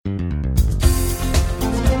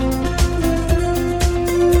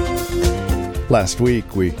Last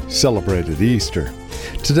week we celebrated Easter.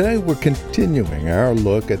 Today we're continuing our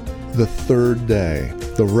look at the third day,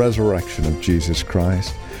 the resurrection of Jesus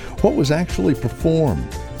Christ. What was actually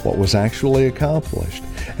performed, what was actually accomplished,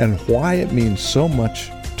 and why it means so much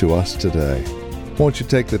to us today. Won't you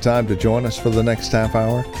take the time to join us for the next half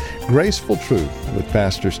hour? Graceful Truth with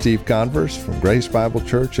Pastor Steve Converse from Grace Bible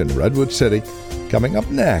Church in Redwood City, coming up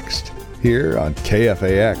next here on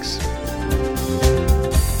KFAX.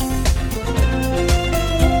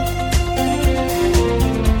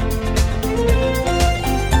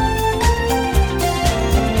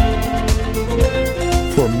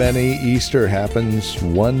 For many, Easter happens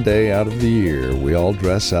one day out of the year. We all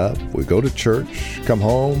dress up, we go to church, come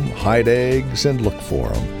home, hide eggs, and look for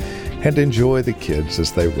them, and enjoy the kids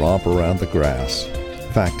as they romp around the grass.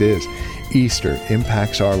 The fact is, Easter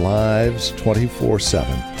impacts our lives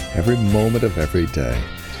 24/7, every moment of every day.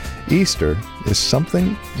 Easter is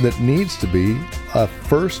something that needs to be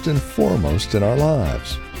first and foremost in our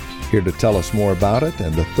lives. Here to tell us more about it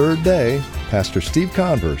and the third day, Pastor Steve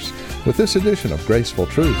Converse with this edition of Graceful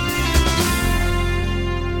Truth.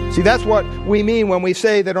 See, that's what we mean when we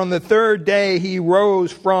say that on the third day he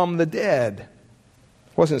rose from the dead.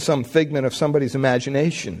 It wasn't some figment of somebody's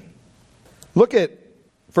imagination. Look at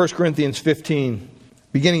 1 Corinthians 15,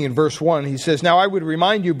 beginning in verse 1. He says, "Now I would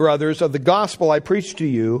remind you, brothers, of the gospel I preached to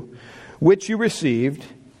you, which you received,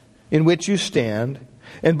 in which you stand,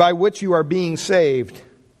 and by which you are being saved,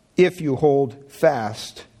 if you hold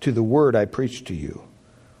fast to the word I preached to you,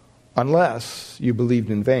 unless you believed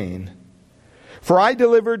in vain. For I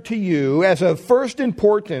delivered to you as of first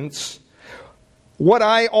importance what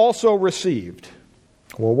I also received."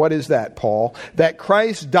 Well, what is that, Paul? That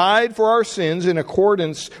Christ died for our sins in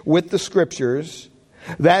accordance with the Scriptures,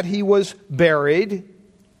 that he was buried,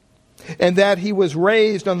 and that he was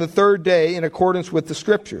raised on the third day in accordance with the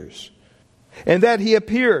Scriptures, and that he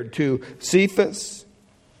appeared to Cephas,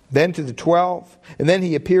 then to the 12, and then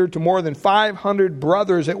he appeared to more than 500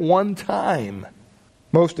 brothers at one time,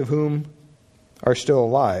 most of whom are still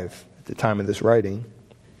alive at the time of this writing,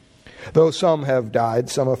 though some have died,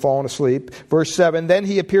 some have fallen asleep. Verse 7, "Then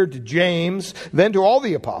he appeared to James, then to all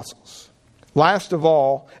the apostles. Last of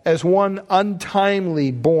all, as one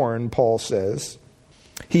untimely born," Paul says,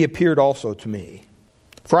 "he appeared also to me.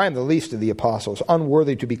 For I am the least of the apostles,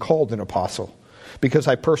 unworthy to be called an apostle, because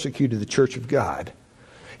I persecuted the church of God."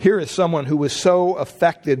 Here is someone who was so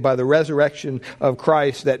affected by the resurrection of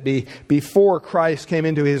Christ that before Christ came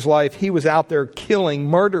into his life, he was out there killing,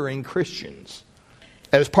 murdering Christians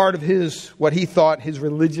as part of what he thought his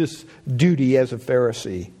religious duty as a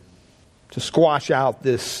Pharisee, to squash out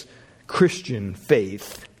this Christian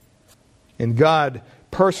faith. And God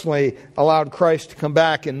personally allowed Christ to come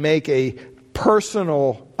back and make a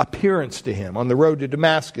personal appearance to him. On the road to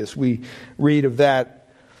Damascus, we read of that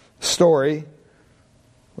story,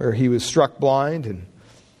 where he was struck blind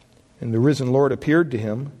and the risen Lord appeared to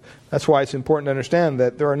him. That's why it's important to understand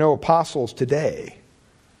that there are no apostles today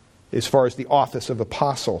as far as the office of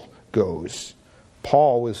apostle goes.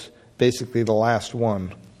 Paul was basically the last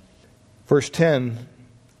one. Verse 10,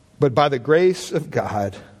 "But by the grace of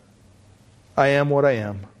God, I am what I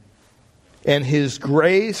am. And his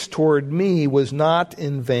grace toward me was not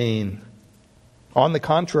in vain. On the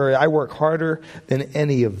contrary, I work harder than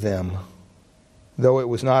any of them. Though it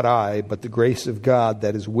was not I, but the grace of God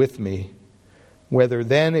that is with me. Whether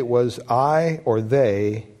then it was I or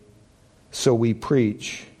they, so we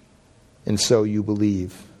preach, and so you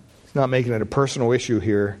believe." He's not making it a personal issue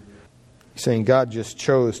here. He's saying God just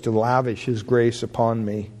chose to lavish his grace upon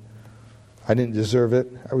me. I didn't deserve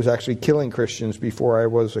it. I was actually killing Christians before I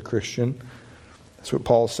was a Christian. That's what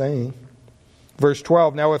Paul's saying. Verse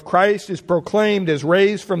 12, "Now if Christ is proclaimed as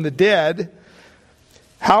raised from the dead,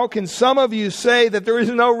 how can some of you say that there is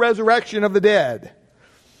no resurrection of the dead?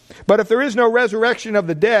 But if there is no resurrection of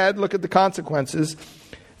the dead," look at the consequences,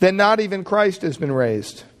 "then not even Christ has been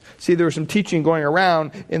raised." See, there was some teaching going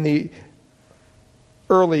around in the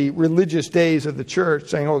early religious days of the church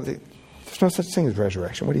saying, there's no such thing as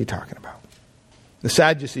resurrection. What are you talking about? The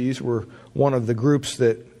Sadducees were one of the groups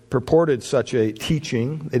that purported such a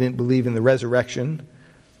teaching. They didn't believe in the resurrection.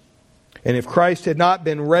 And if Christ had not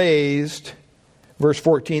been raised, verse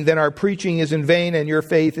 14, "then our preaching is in vain and your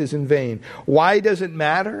faith is in vain." Why does it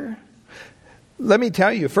matter? Let me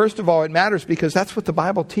tell you, first of all, it matters because that's what the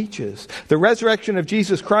Bible teaches. The resurrection of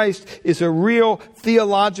Jesus Christ is a real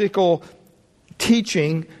theological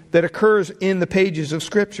teaching that occurs in the pages of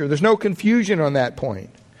Scripture. There's no confusion on that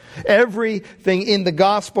point. Everything in the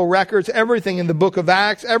gospel records, everything in the book of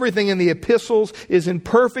Acts, everything in the epistles is in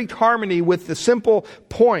perfect harmony with the simple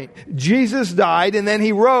point. Jesus died and then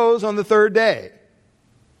he rose on the third day.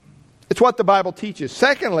 It's what the Bible teaches.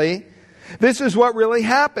 Secondly, this is what really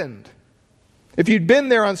happened. If you'd been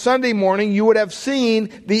there on Sunday morning, you would have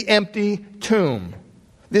seen the empty tomb.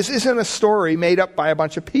 This isn't a story made up by a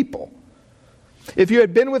bunch of people. If you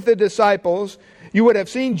had been with the disciples, you would have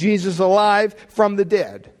seen Jesus alive from the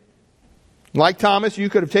dead. Like Thomas, you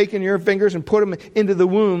could have taken your fingers and put them into the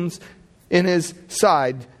wounds in his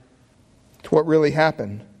side. It's what really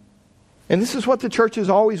happened. And this is what the church has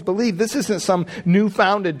always believed. This isn't some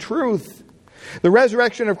newfounded truth. The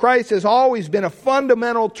resurrection of Christ has always been a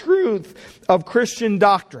fundamental truth of Christian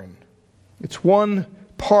doctrine. It's one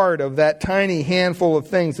part of that tiny handful of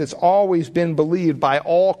things that's always been believed by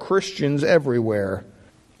all Christians everywhere.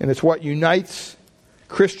 And it's what unites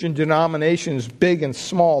Christian denominations, big and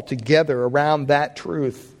small, together around that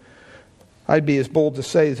truth. I'd be as bold to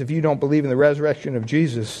say as if you don't believe in the resurrection of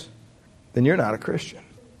Jesus, then you're not a Christian.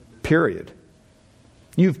 Period.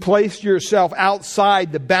 You've placed yourself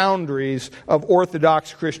outside the boundaries of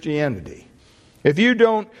Orthodox Christianity. If you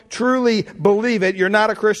don't truly believe it, you're not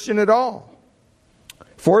a Christian at all.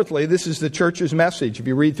 Fourthly, this is the church's message. If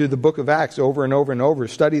you read through the book of Acts over and over and over,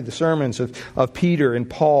 study the sermons of Peter and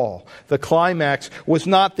Paul, the climax was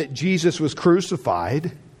not that Jesus was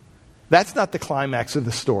crucified. That's not the climax of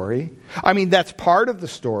the story. I mean, that's part of the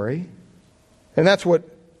story. And that's what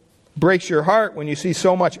breaks your heart when you see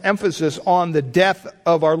so much emphasis on the death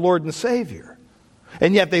of our Lord and Savior.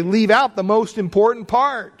 And yet they leave out the most important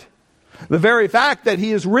part. The very fact that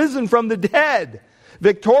He is risen from the dead,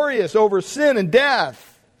 victorious over sin and death.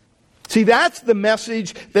 See, that's the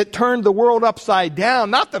message that turned the world upside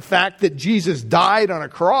down, not the fact that Jesus died on a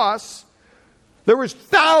cross. There was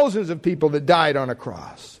thousands of people that died on a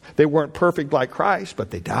cross. They weren't perfect like Christ,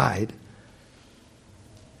 but they died.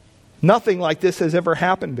 Nothing like this has ever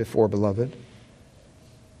happened before, beloved.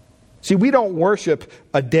 See, we don't worship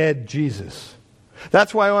a dead Jesus.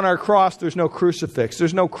 That's why on our cross there's no crucifix.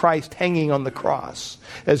 There's no Christ hanging on the cross,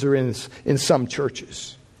 as there is in some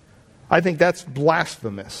churches. I think that's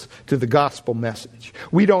blasphemous to the gospel message.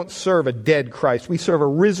 We don't serve a dead Christ. We serve a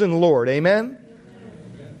risen Lord. Amen?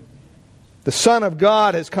 Amen. The Son of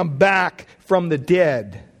God has come back from the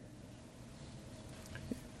dead.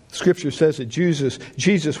 Scripture says that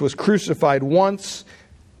Jesus was crucified once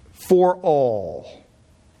for all.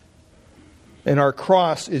 And our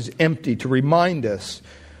cross is empty to remind us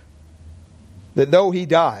that though He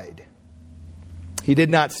died, He did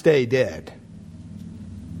not stay dead.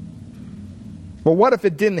 But what if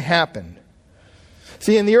it didn't happen?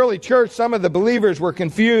 See, in the early church, some of the believers were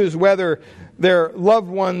confused whether their loved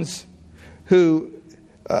ones who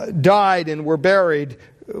died and were buried,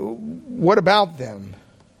 what about them?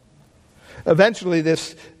 Eventually,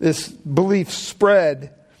 this belief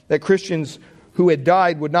spread that Christians who had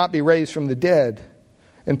died would not be raised from the dead.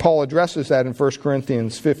 And Paul addresses that in 1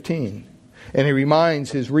 Corinthians 15. And he reminds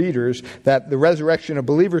his readers that the resurrection of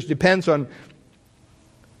believers depends on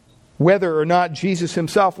whether or not Jesus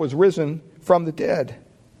Himself was risen from the dead.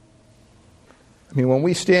 I mean, when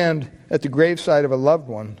we stand at the graveside of a loved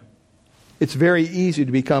one, it's very easy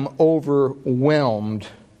to become overwhelmed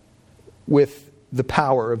with the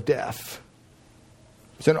power of death.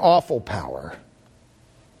 It's an awful power.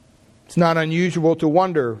 It's not unusual to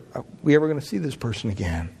wonder, are we ever going to see this person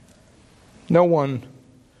again? No one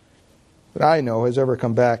that I know has ever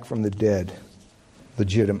come back from the dead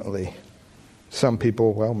legitimately. Some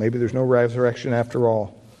people, well, maybe there's no resurrection after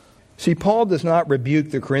all. See, Paul does not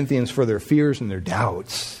rebuke the Corinthians for their fears and their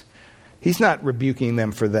doubts. He's not rebuking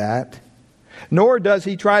them for that. Nor does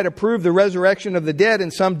he try to prove the resurrection of the dead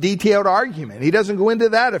in some detailed argument. He doesn't go into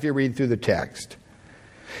that if you read through the text.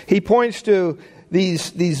 He points to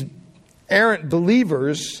these errant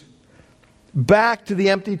believers back to the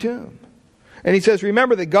empty tomb. And he says,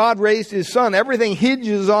 remember that God raised His Son. Everything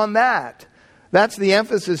hinges on that. That's the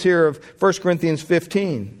emphasis here of 1 Corinthians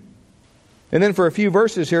 15. And then for a few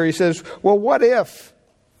verses here he says, well, what if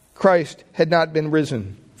Christ had not been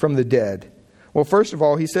risen from the dead? Well, first of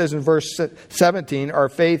all, he says in verse 17, our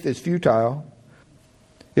faith is futile.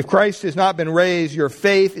 If Christ has not been raised, your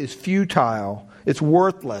faith is futile. It's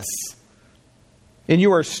worthless. And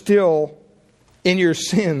you are still in your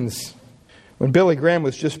sins. When Billy Graham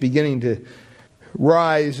was just beginning to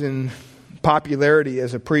rise in popularity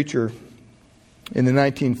as a preacher in the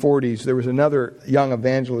 1940s, there was another young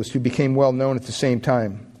evangelist who became well known at the same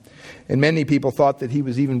time. And many people thought that he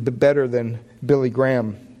was even better than Billy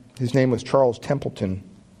Graham. His name was Charles Templeton.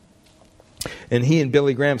 And he and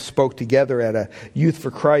Billy Graham spoke together at a Youth for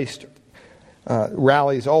Christ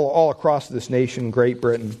rallies all across this nation, Great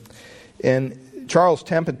Britain. And Charles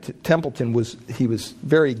Templeton was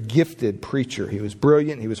very gifted preacher. He was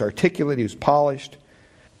brilliant, he was articulate, he was polished,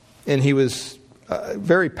 and he was a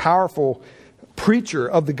very powerful preacher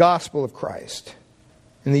of the gospel of Christ.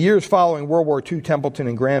 In the years following World War II, Templeton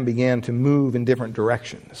and Graham began to move in different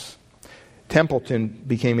directions. Templeton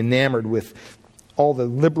became enamored with all the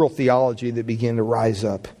liberal theology that began to rise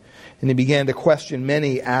up, and he began to question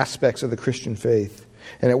many aspects of the Christian faith.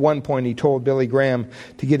 And at one point he told Billy Graham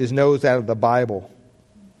to get his nose out of the Bible,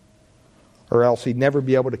 or else he'd never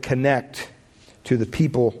be able to connect to the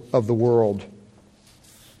people of the world.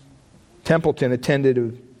 Templeton attended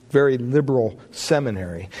a very liberal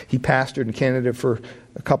seminary. He pastored in Canada for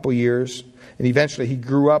a couple years, and eventually he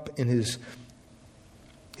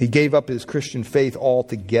gave up his Christian faith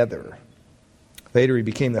altogether. Later he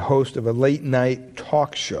became the host of a late night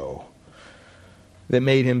talk show that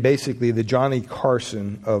made him basically the Johnny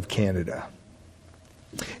Carson of Canada.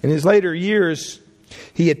 In his later years,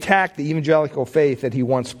 he attacked the evangelical faith that he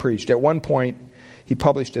once preached. At one point, he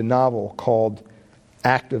published a novel called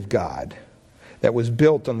Act of God that was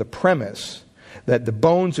built on the premise that the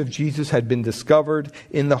bones of Jesus had been discovered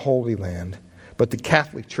in the Holy Land, but the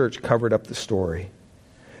Catholic Church covered up the story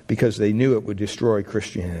because they knew it would destroy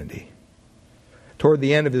Christianity. Toward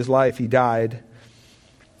the end of his life, he died,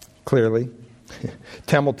 clearly.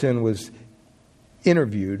 Templeton was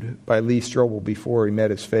interviewed by Lee Strobel before he met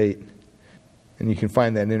his fate. And you can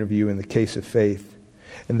find that interview in The Case of Faith.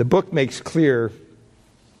 And the book makes clear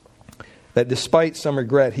that despite some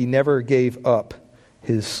regret, he never gave up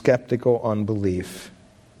his skeptical unbelief.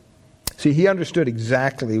 See, he understood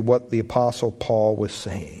exactly what the Apostle Paul was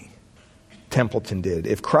saying. Templeton did.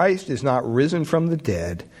 If Christ is not risen from the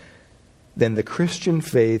dead, then the Christian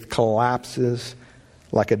faith collapses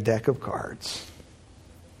like a deck of cards.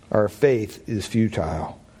 Our faith is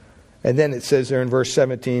futile. And then it says there in verse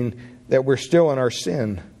 17 that we're still in our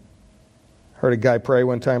sin. Heard a guy pray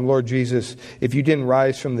one time, Lord Jesus, if you didn't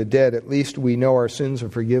rise from the dead, at least we know our sins are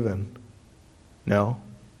forgiven. No,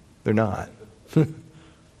 they're not.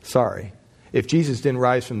 Sorry. If Jesus didn't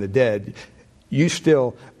rise from the dead, you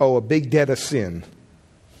still owe a big debt of sin.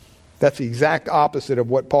 That's the exact opposite of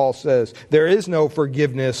what Paul says. There is no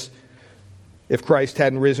forgiveness if Christ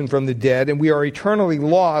hadn't risen from the dead, and we are eternally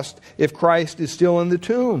lost if Christ is still in the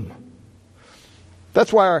tomb.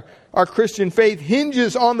 That's why our Christian faith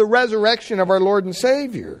hinges on the resurrection of our Lord and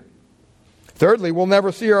Savior. Thirdly, we'll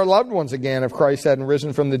never see our loved ones again if Christ hadn't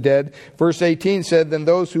risen from the dead. Verse 18 said, then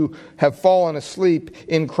those who have fallen asleep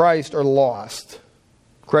in Christ are lost.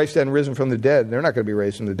 Christ hadn't risen from the dead. They're not going to be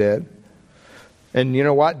raised from the dead. And you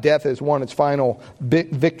know what? Death has won its final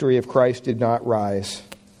victory if Christ did not rise.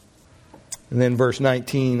 And then verse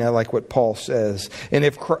 19, I like what Paul says. And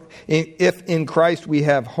if in Christ we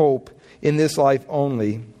have hope in this life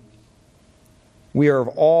only, we are of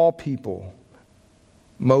all people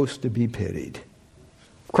most to be pitied.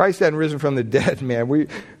 If Christ hadn't risen from the dead, man, we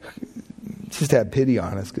just have pity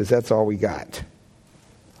on us because that's all we got.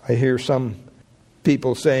 I hear some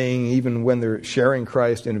people saying, even when they're sharing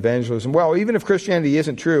Christ in evangelism, well, even if Christianity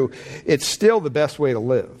isn't true, it's still the best way to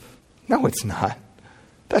live. No, it's not.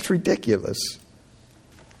 That's ridiculous.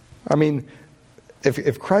 I mean,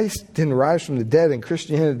 if Christ didn't rise from the dead and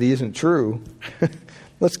Christianity isn't true,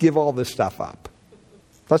 let's give all this stuff up.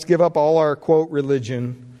 Let's give up all our, quote,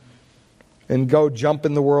 religion and go jump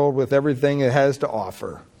in the world with everything it has to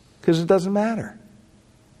offer. Because it doesn't matter.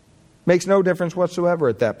 Makes no difference whatsoever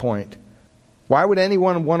at that point. Why would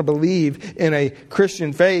anyone want to believe in a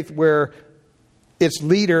Christian faith where its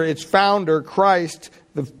leader, its founder, Christ,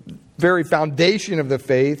 the very foundation of the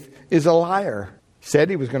faith, is a liar? He said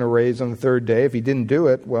he was going to raise on the third day. If he didn't do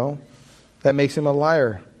it, well, that makes him a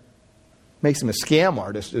liar. Makes him a scam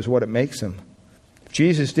artist is what it makes him. If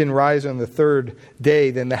Jesus didn't rise on the third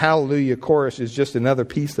day, then the Hallelujah chorus is just another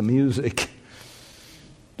piece of music.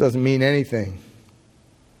 Doesn't mean anything.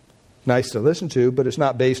 Nice to listen to, but it's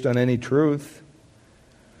not based on any truth.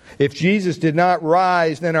 If Jesus did not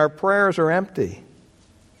rise, then our prayers are empty.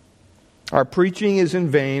 Our preaching is in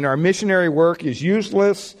vain. Our missionary work is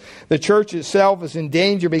useless. The church itself is in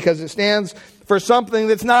danger because it stands for something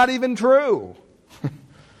that's not even true.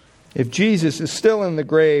 If Jesus is still in the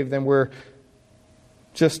grave, then we're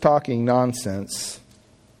just talking nonsense.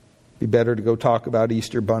 It'd be better to go talk about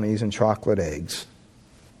Easter bunnies and chocolate eggs.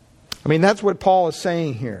 I mean, that's what Paul is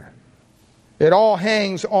saying here. It all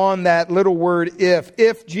hangs on that little word if.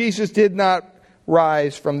 If Jesus did not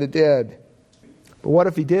rise from the dead. But what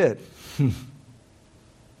if he did?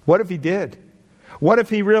 What if he did? What if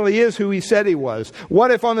he really is who he said he was?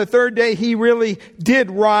 What if on the third day he really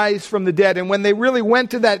did rise from the dead? And when they really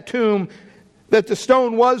went to that tomb, that the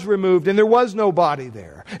stone was removed and there was no body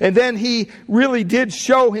there. And then he really did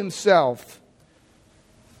show himself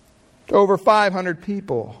to over 500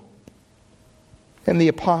 people. And the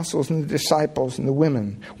apostles and the disciples and the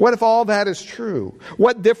women. What if all that is true?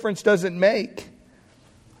 What difference does it make?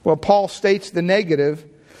 Well, Paul states the negative,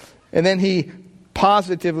 and then he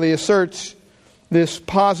positively asserts this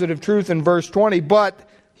positive truth in verse 20. But,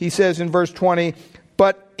 he says in verse 20,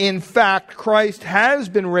 but in fact Christ has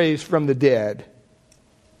been raised from the dead,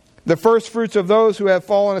 the first fruits of those who have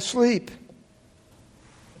fallen asleep.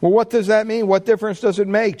 Well, what does that mean? What difference does it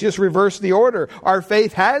make? Just reverse the order. Our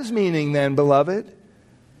faith has meaning then, beloved.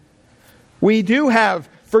 We do have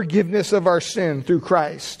forgiveness of our sin through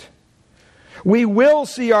Christ. We will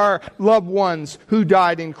see our loved ones who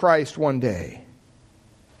died in Christ one day.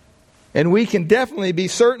 And we can definitely be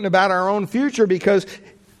certain about our own future because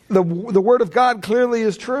the Word of God clearly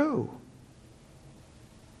is true.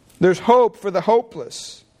 There's hope for the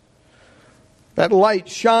hopeless. That light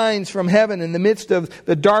shines from heaven in the midst of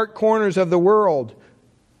the dark corners of the world.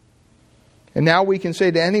 And now we can say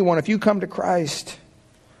to anyone, if you come to Christ,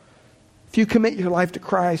 if you commit your life to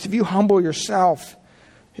Christ, if you humble yourself,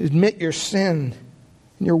 admit your sin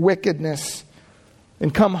and your wickedness,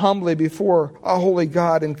 and come humbly before a holy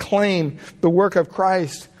God and claim the work of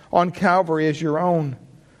Christ on Calvary as your own,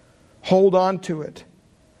 hold on to it.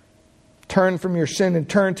 Turn from your sin and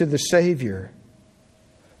turn to the Savior.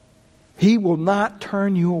 He will not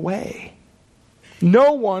turn you away.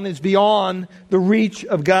 No one is beyond the reach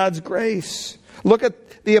of God's grace. Look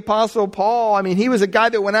at the Apostle Paul. I mean, he was a guy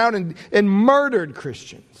that went out and murdered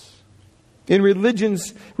Christians in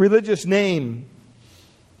religious name,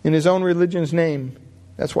 in his own religion's name.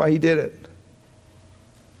 That's why he did it.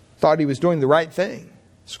 Thought he was doing the right thing,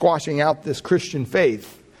 squashing out this Christian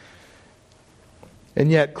faith.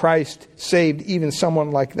 And yet Christ saved even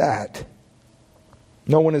someone like that.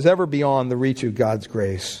 No one is ever beyond the reach of God's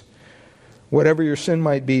grace. Whatever your sin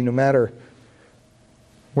might be, no matter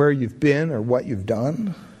where you've been or what you've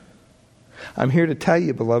done, I'm here to tell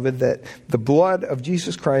you, beloved, that the blood of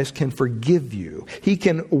Jesus Christ can forgive you. He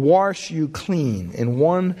can wash you clean in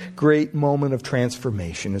one great moment of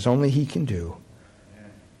transformation, as only He can do.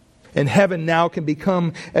 And heaven now can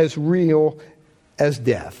become as real as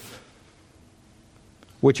death,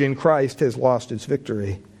 which in Christ has lost its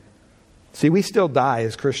victory. See, we still die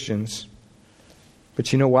as Christians.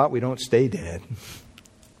 But you know what? We don't stay dead.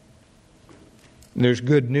 And there's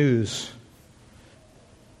good news.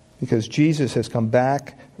 Because Jesus has come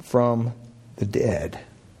back from the dead.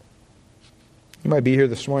 You might be here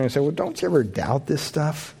this morning and say, well, don't you ever doubt this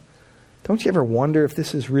stuff? Don't you ever wonder if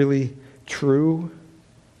this is really true?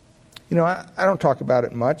 You know, I don't talk about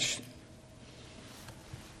it much.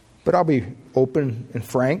 But I'll be open and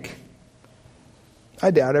frank.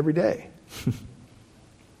 I doubt every day.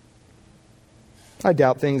 I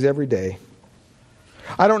doubt things every day.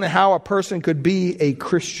 I don't know how a person could be a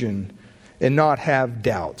Christian and not have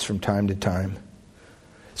doubts from time to time.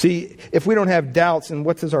 See, if we don't have doubts, then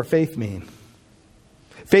what does our faith mean?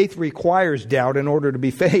 Faith requires doubt in order to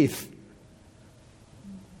be faith.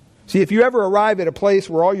 See, if you ever arrive at a place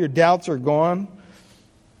where all your doubts are gone,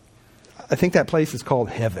 I think that place is called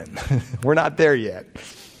heaven. We're not there yet,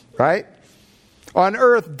 right? On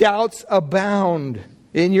earth, doubts abound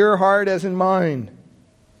in your heart as in mine.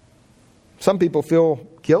 Some people feel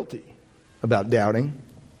guilty about doubting.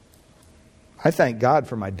 I thank God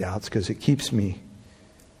for my doubts because it keeps me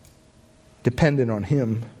dependent on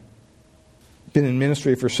Him. Been in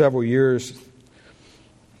ministry for several years,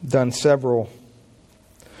 done several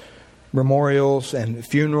memorials and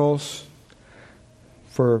funerals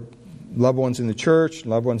for loved ones in the church,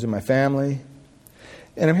 loved ones in my family.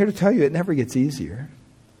 And I'm here to tell you, it never gets easier.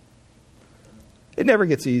 It never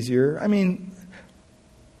gets easier. I mean,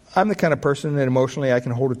 I'm the kind of person that emotionally I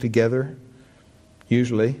can hold it together,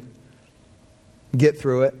 usually. Get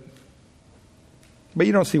through it. But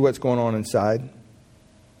you don't see what's going on inside.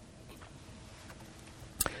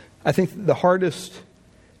 I think the hardest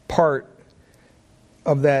part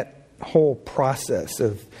of that whole process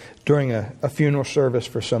of during a funeral service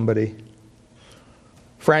for somebody,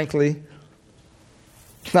 frankly,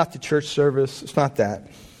 it's not the church service. It's not that.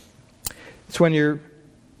 It's when you're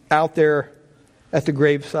out there at the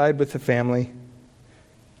graveside with the family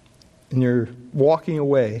and you're walking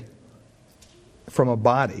away from a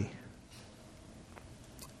body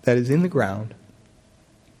that is in the ground.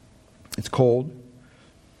 It's cold.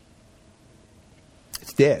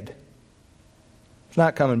 It's dead. It's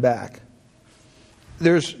not coming back.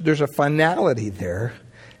 there's a finality there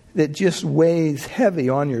that just weighs heavy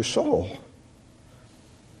on your soul.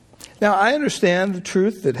 Now, I understand the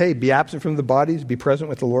truth that, hey, be absent from the bodies, be present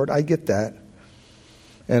with the Lord. I get that.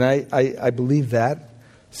 And I believe that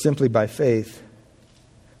simply by faith.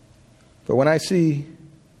 But when I see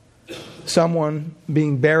someone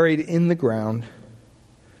being buried in the ground,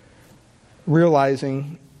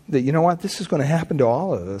 realizing that, you know what, this is going to happen to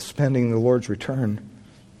all of us pending the Lord's return,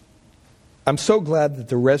 I'm so glad that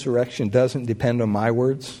the resurrection doesn't depend on my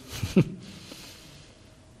words.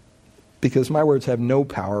 Because my words have no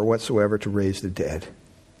power whatsoever to raise the dead.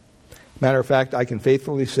 Matter of fact, I can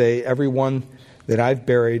faithfully say everyone that I've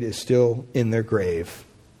buried is still in their grave.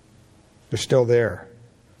 They're still there.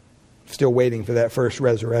 Still waiting for that first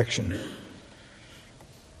resurrection.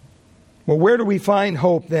 Well, where do we find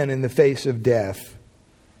hope then in the face of death?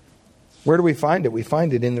 Where do we find it? We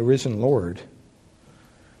find it in the risen Lord.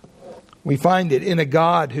 We find it in a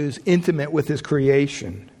God who's intimate with His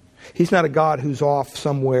creation. He's not a God who's off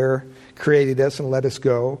somewhere, created us and let us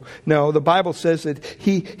go. No, the Bible says that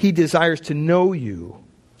He desires to know you.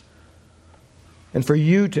 And for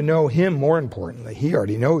you to know Him, more importantly, He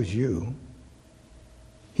already knows you.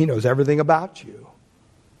 He knows everything about you.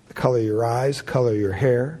 The color of your eyes, the color of your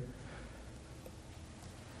hair,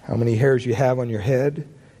 how many hairs you have on your head.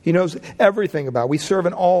 He knows everything about it. We serve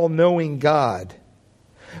an all-knowing God.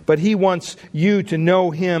 But He wants you to know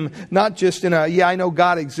Him not just in a, yeah, I know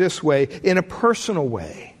God exists way, in a personal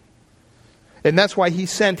way. And that's why He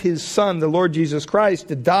sent His Son, the Lord Jesus Christ,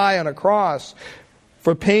 to die on a cross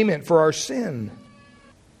for payment for our sin.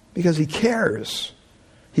 Because He cares.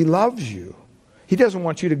 He loves you. He doesn't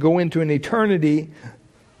want you to go into an eternity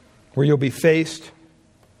where you'll be faced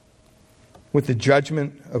with the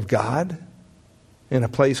judgment of God in a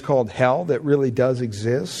place called hell that really does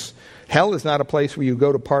exist. Hell is not a place where you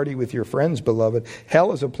go to party with your friends, beloved.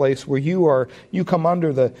 Hell is a place where you come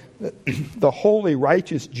under the holy,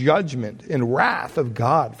 righteous judgment and wrath of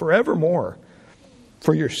God forevermore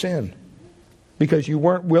for your sin. Because you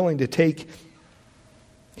weren't willing to take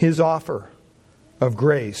His offer of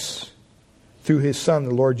grace through His Son,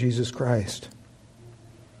 the Lord Jesus Christ.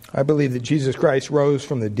 I believe that Jesus Christ rose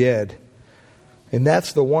from the dead. And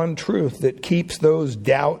that's the one truth that keeps those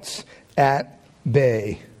doubts at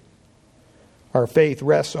bay. Our faith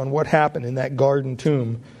rests on what happened in that garden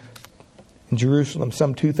tomb in Jerusalem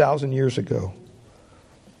some 2,000 years ago.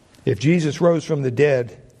 If Jesus rose from the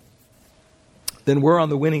dead, then we're on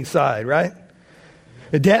the winning side, right?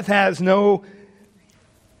 Death has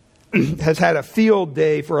had a field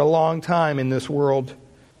day for a long time in this world.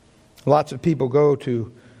 Lots of people go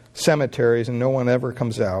to cemeteries and no one ever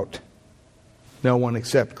comes out. No one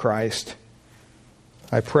except Christ.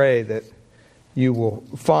 I pray that you will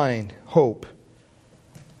find hope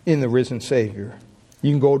in the risen Savior.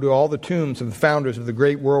 You can go to all the tombs of the founders of the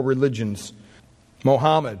great world religions.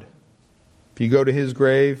 Mohammed, if you go to his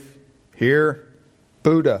grave, here.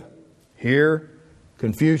 Buddha, here.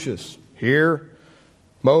 Confucius, here.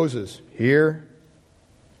 Moses, here.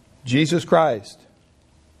 Jesus Christ,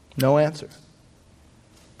 no answer.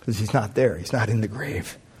 Because He's not there. He's not in the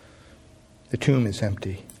grave. The tomb is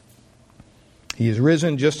empty. He is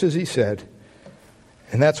risen just as He said.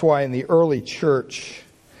 And that's why in the early church,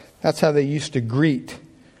 that's how they used to greet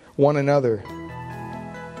one another.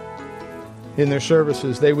 In their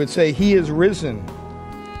services, they would say, He is risen.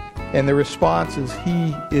 And the response is,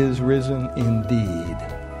 He is risen indeed.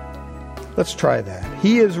 Let's try that.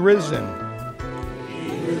 He is risen.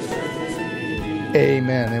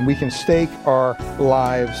 Amen. And we can stake our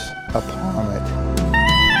lives upon it.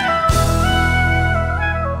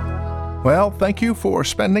 Well, thank you for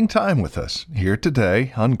spending time with us here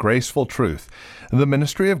today on Graceful Truth, the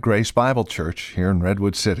ministry of Grace Bible Church here in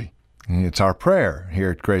Redwood City. It's our prayer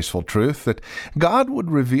here at Graceful Truth that God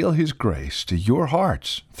would reveal His grace to your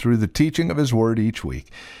hearts through the teaching of His Word each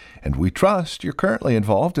week. And we trust you're currently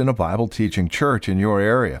involved in a Bible teaching church in your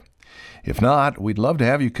area. If not, we'd love to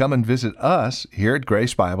have you come and visit us here at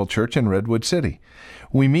Grace Bible Church in Redwood City.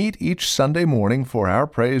 We meet each Sunday morning for our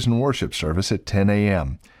praise and worship service at 10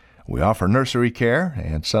 a.m. We offer nursery care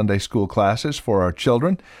and Sunday school classes for our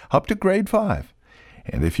children up to grade 5.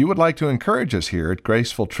 And if you would like to encourage us here at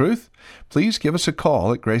Graceful Truth, please give us a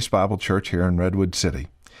call at Grace Bible Church here in Redwood City.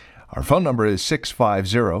 Our phone number is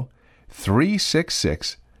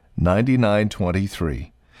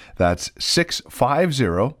 650-366-9923. That's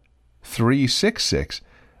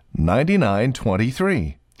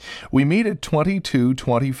 650-366-9923. We meet at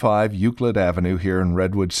 2225 Euclid Avenue here in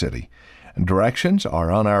Redwood City. Directions are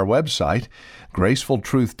on our website,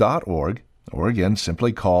 gracefultruth.org, or again,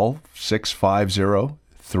 simply call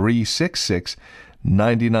 650-366-9923.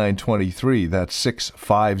 9923. That's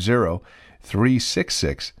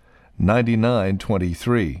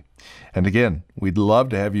 650-366-9923. And again, we'd love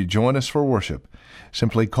to have you join us for worship.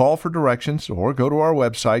 Simply call for directions or go to our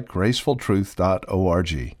website,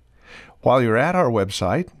 gracefultruth.org. While you're at our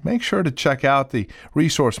website, make sure to check out the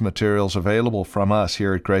resource materials available from us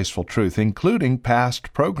here at Graceful Truth, including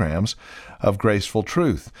past programs of Graceful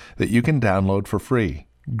Truth that you can download for free.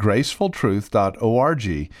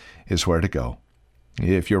 gracefultruth.org is where to go.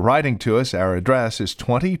 If you're writing to us, our address is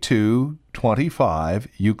 2225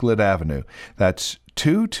 Euclid Avenue. That's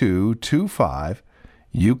 2225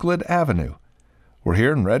 Euclid Avenue. We're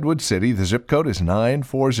here in Redwood City. The zip code is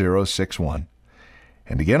 94061.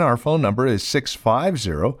 And again, our phone number is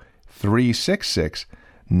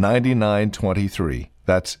 650-366-9923.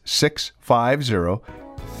 That's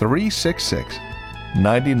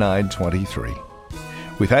 650-366-9923.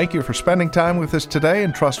 We thank you for spending time with us today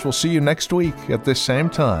and trust we'll see you next week at this same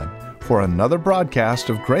time for another broadcast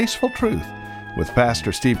of Graceful Truth with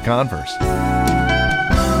Pastor Steve Converse.